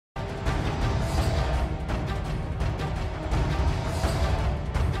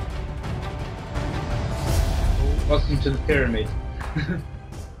Welcome to the pyramid.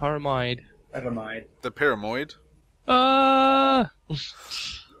 Pyramid. Pyramid. The pyramid. Ah!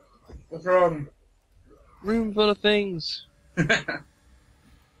 What's wrong? Room full of things. Don't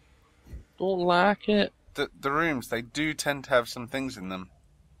like it. The rooms, they do tend to have some things in them.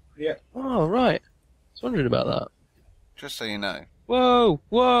 Yeah. Oh, right. I was wondering about that. Just so you know. Whoa!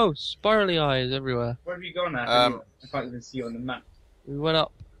 Whoa! Spirally eyes everywhere. Where have you gone at? I can't even see you on the map. We went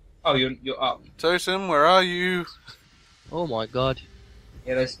up. Oh, you're up. Totem, where are you? Oh my god.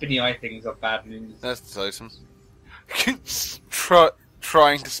 Yeah, those spinny eye things are bad news. That's the totem.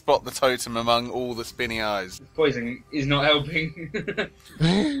 Trying to spot the totem among all the spinny eyes. This poison is not helping.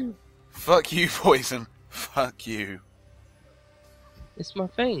 Fuck you, poison. Fuck you. It's my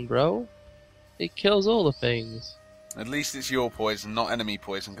thing, bro. It kills all the things. At least it's your poison, not enemy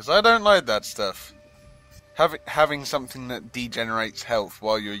poison, because I don't like that stuff. Having something that degenerates health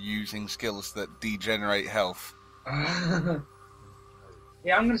while you're using skills that degenerate health. Yeah,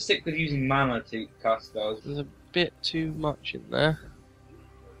 I'm going to stick with using mana to cast spells. There's a bit too much in there.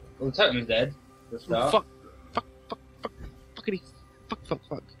 Well, the totem is dead, for a start. Fuck. Fuckity.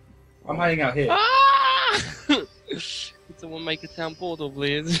 Fuck. I'm hiding out here. Ah! Can someone make a town portal,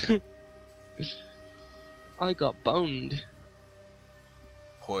 please? I got boned.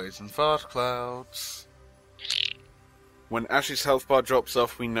 Poison fart clouds. When Ash's health bar drops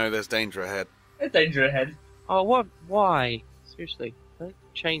off, we know there's danger ahead. There's danger ahead. Oh, what? Why? Seriously, don't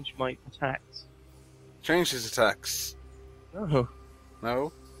change my attacks. Change his attacks. No.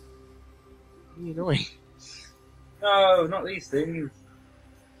 No? You're annoying. No, not these things.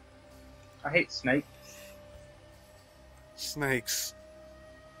 I hate snakes. Snakes.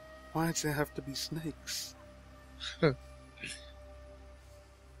 Why does there have to be snakes?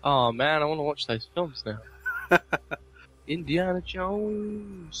 Oh man, I want to watch those films now. Indiana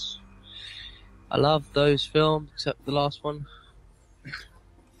Jones. I love those films, except the last one.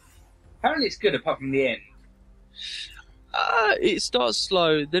 Apparently it's good apart from the end. It starts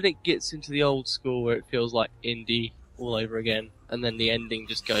slow, then it gets into the old school where it feels like indie all over again, and then the ending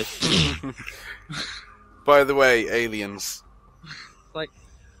just goes. By the way, aliens. Like,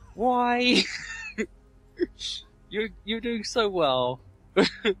 why? You're doing so well.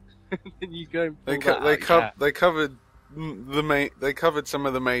 And you go and They pull that out, they covered they covered some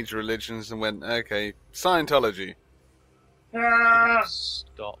of the major religions and went, okay, Scientology. Ah!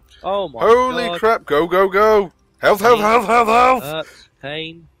 Stop. Oh my Holy god. crap! Go! Health!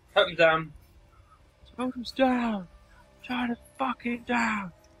 Pain. Totem's down. Totem's down. Turn it fucking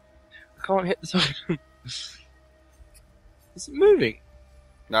down. I can't hit the totem. Is it moving?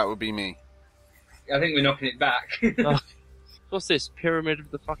 That would be me. I think we're knocking it back. Oh. What's this? Pyramid of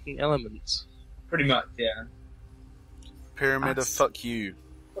the fucking elements. Pretty much, yeah. Pyramid of fuck you.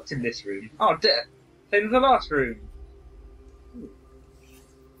 What's in this room? Oh, same as the last room.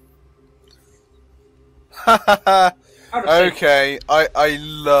 Okay, I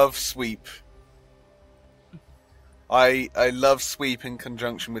love sweep. I love sweep in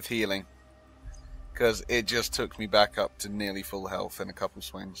conjunction with healing. Because it just took me back up to nearly full health in a couple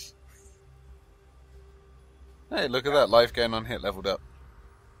swings. Hey, look at that, life gain on hit leveled up.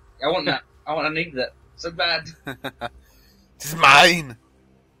 I want that. I need that. So bad. This is mine!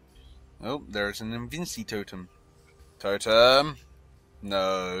 Oh, there's an Invinci totem. Totem.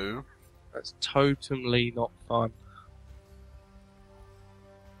 No. That's totemly not fun.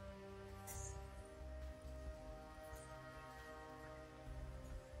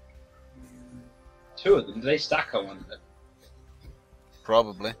 Two of them. Do they stack, I wonder?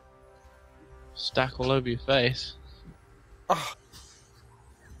 Probably. Stack all over your face. Oh.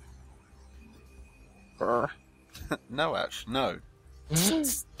 No, Ash, no.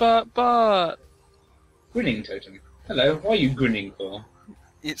 but... Grinning totem. Hello, what are you grinning for?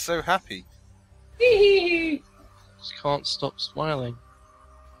 It's so happy. Just can't stop smiling.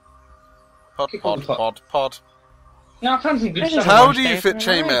 Pod. Now I found some good stuff. How do you fit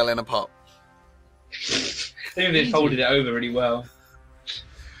chainmail in a pot? Maybe they folded it over really well.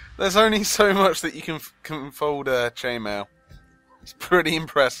 There's only so much that you can fold a chainmail. It's pretty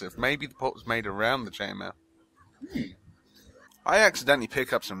impressive. Maybe the pot was made around the chainmail. I accidentally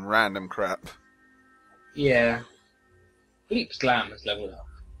pick up some random crap. Yeah. Bleep Slam has leveled up.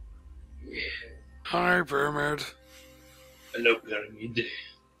 Hi, Pyramid. Hello, Pyramid.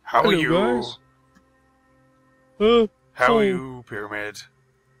 How are Hello, you? guys. How are you, Pyramid?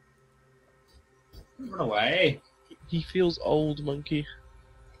 Run away. He feels old, monkey.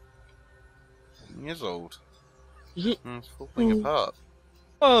 He is old. Is it? It's falling apart.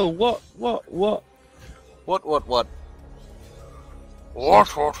 Oh, what? What?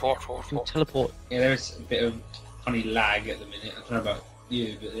 You teleport. Yeah, there's a bit of funny lag at the minute. I don't know about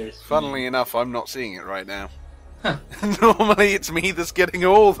you, but there's. Funnily enough, I'm not seeing it right now. Huh. Normally it's me that's getting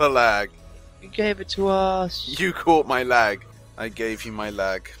all the lag. You gave it to us. You caught my lag. I gave you my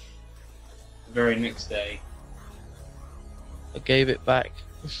lag. The very next day. I gave it back.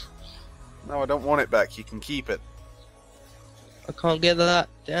 No, I don't want it back. You can keep it. I can't get that.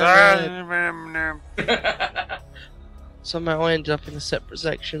 Damn it. Somehow I ended up in a separate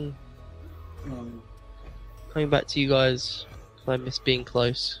section. Coming back to you guys. 'Cause I miss being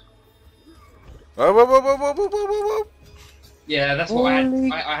close. Whoa, whoa, whoa, whoa, whoa, whoa, whoa, whoa. Yeah, that's what I had.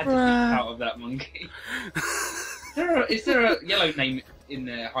 Holy I had to crap. get out of that monkey. Is there a yellow name in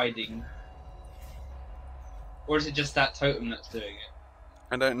there hiding? Or is it just that totem that's doing it?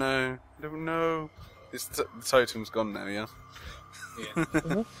 I don't know. I don't know. The totem's gone now, yeah? Yeah.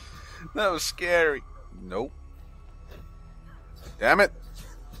 That was scary. Nope. Damn it.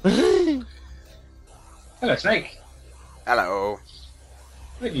 Hello, Snake. Hello.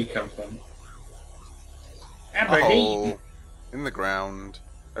 Where did you come from? A Amber hole in the ground.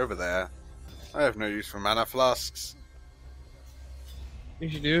 Over there. I have no use for mana flasks.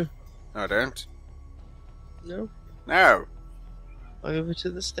 Yes, you do. No, I don't. No. No. Over to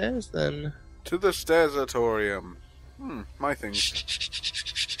the stairs then. To the stairs-atorium. My thing.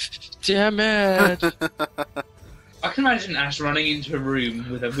 Damn it! I can imagine Ash running into a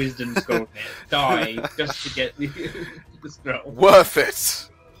room with a wisdom scroll in it, die just to get the scroll. Worth it!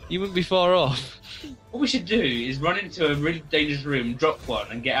 You wouldn't be far off. What we should do is run into a really dangerous room, drop one,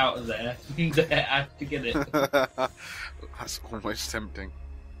 and get out of there. Ash to get it. That's almost tempting.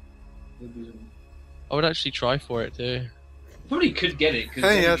 I would actually try for it too. Probably could get it. Cause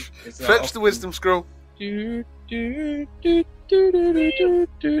Hey, Ash. Fetch the wisdom scroll. That's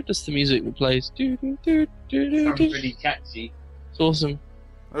the music that plays. Sounds pretty catchy. It's awesome.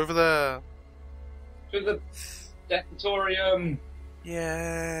 Over there. To the Deathtorium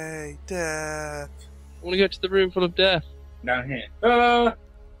Yay, death. I want to go to the room full of death. down here. That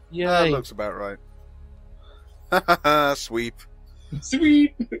Yay. looks about right. Sweep.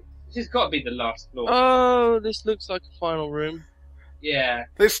 Sweet. This has got to be the last floor. Oh, this looks like a final room. Yeah,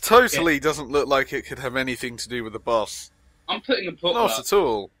 This totally doesn't look like it could have anything to do with the boss. I'm putting a portal Not up. at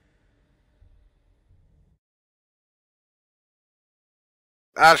all.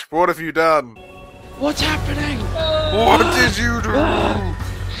 Ash, what have you done? What's happening? What did you do? Oh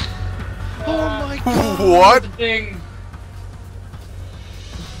my god. What? Thing.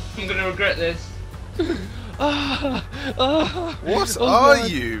 I'm gonna regret this. What What are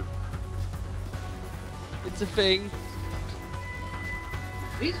you? It's a thing.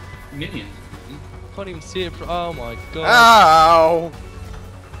 These minions. Can't even see it. Oh my god. Ow!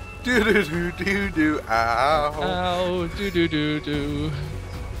 Do do do do do. Ow! Ow. Do.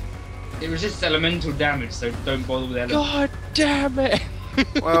 It resists elemental damage, so don't bother with elemental. God damn it.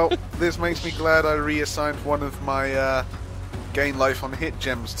 Well, this makes me glad I reassigned one of my gain life on hit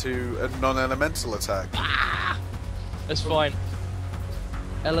gems to a non-elemental attack. That's fine.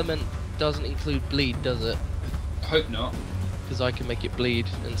 Element doesn't include bleed, does it? I hope not. Because I can make it bleed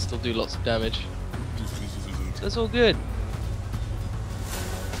and still do lots of damage. So it's all good.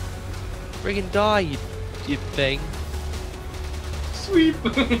 Friggin' die, you thing. Sweep.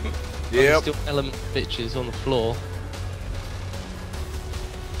 Yep. Still element bitches on the floor.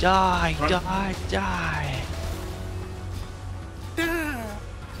 Die, Run. die.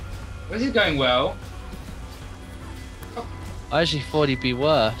 This is going well. I actually thought he'd be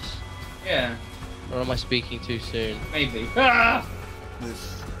worse. Yeah, Or am I speaking too soon? maybe. Ah!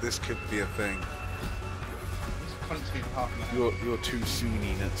 This could be a thing. This punch me for half an hour. You're too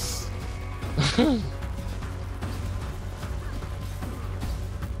sooniness.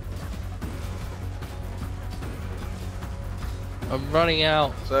 I'm running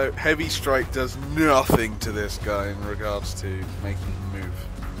out. So heavy strike does nothing to this guy in regards to making him move.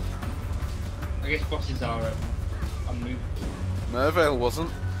 I guess bosses are unmovable. Mervale wasn't.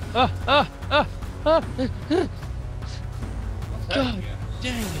 What's God hurting you?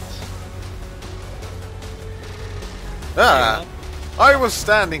 dang it. Ah! I was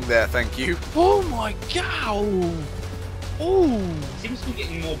standing there, thank you. Oh my god! Oh! Seems to be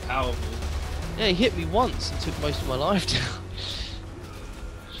getting more powerful. Yeah, he hit me once and took most of my life down.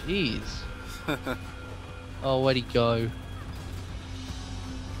 Jeez. Oh, where'd he go?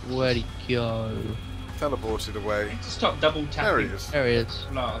 Where'd he go? Teleported away. Need to stop double tapping. There he is. There he is.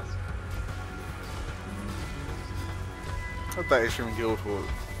 Blast. Had that issue in Guild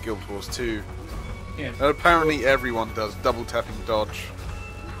Wars 2. Yeah. And apparently everyone does double tapping dodge.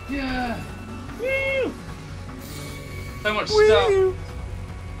 Yeah. Woo! So much Woo! stuff.